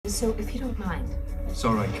So, if you don't mind. It's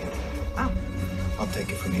all right, kid. Oh, I'll take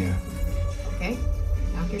it from here. okay.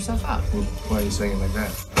 Knock yourself out. Well, why are you saying it like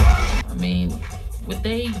that? I mean, would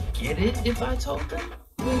they get it if I told them?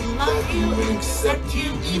 We love you and accept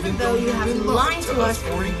you even though you have been lying to us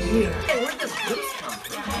for a year. Hey, where'd this goose come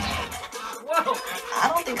from? Whoa! I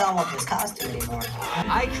don't think I want this costume anymore.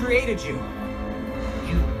 I created you.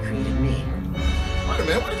 You created me. Wait a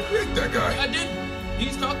minute, why did you create that guy? I didn't.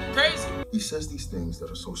 He's talking crazy. He says these things that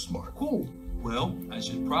are so smart. Cool. Well, I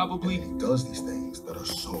should probably... And he does these things that are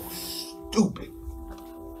so stupid.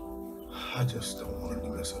 I just don't want him to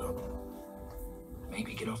mess it up.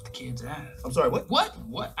 Maybe get off the kid's ass. I'm sorry, what? What?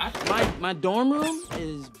 What? My dorm room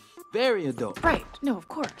is very adult. Right. No, of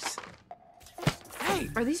course. Hey,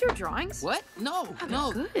 are these your drawings? What? No, Oh,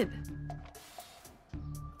 no. good.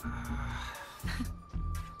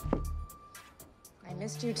 I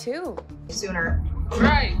missed you too. Sooner.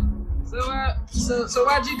 Right. So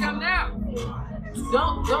why'd you come now?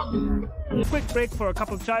 Don't. Quick break for a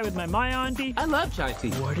cup of chai with my auntie. I love chai tea.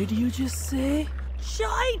 What did you just say?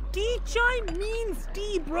 Chai tea? Chai means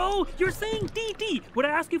tea, bro. You're saying tea. Would I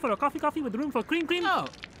ask you for a coffee with room for cream?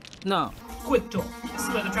 No. Quick talk. This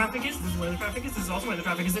is where the traffic is. This is where the traffic is. This is also where the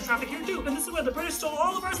traffic is. There's traffic here too. And this is where the British stole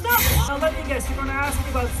all of our stuff. Now let me guess. You're gonna ask me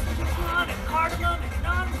about saffron and cardamom and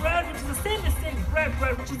naan bread, which is the same as saying bread,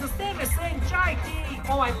 which is the same as saying chai tea.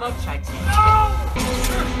 Oh, I love chai tea. No!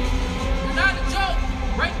 You're not a joke.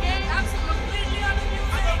 Right, gang? Absolutely. Completely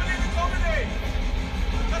unamusing.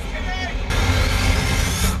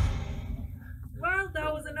 Well,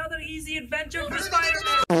 that was another easy adventure for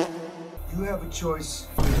Spider-Man. You have a choice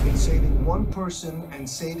between saving one person and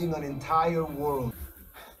saving an entire world.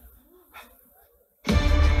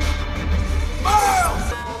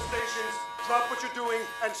 Miles! All stations, drop what you're doing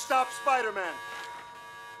and stop Spider-Man.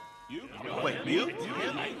 You? Wait, me?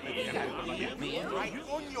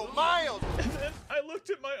 Miles! And then I looked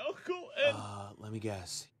at my uncle and... let me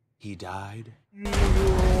guess. He died? On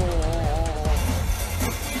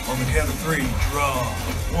the count of 3, draw.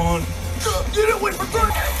 1. Did it win for 3!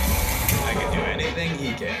 I can do anything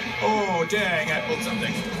he can. Oh, dang, I pulled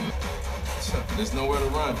something. There's nowhere to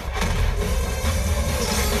run.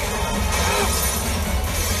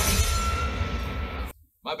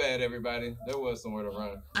 My bad, everybody. There was somewhere to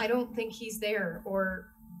run. I don't think he's there or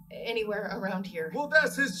anywhere around here. Well,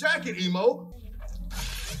 that's his jacket, Emo.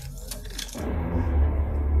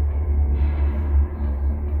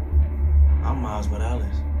 I'm Miles Morales.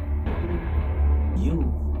 You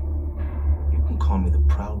can call me the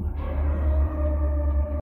Prowler.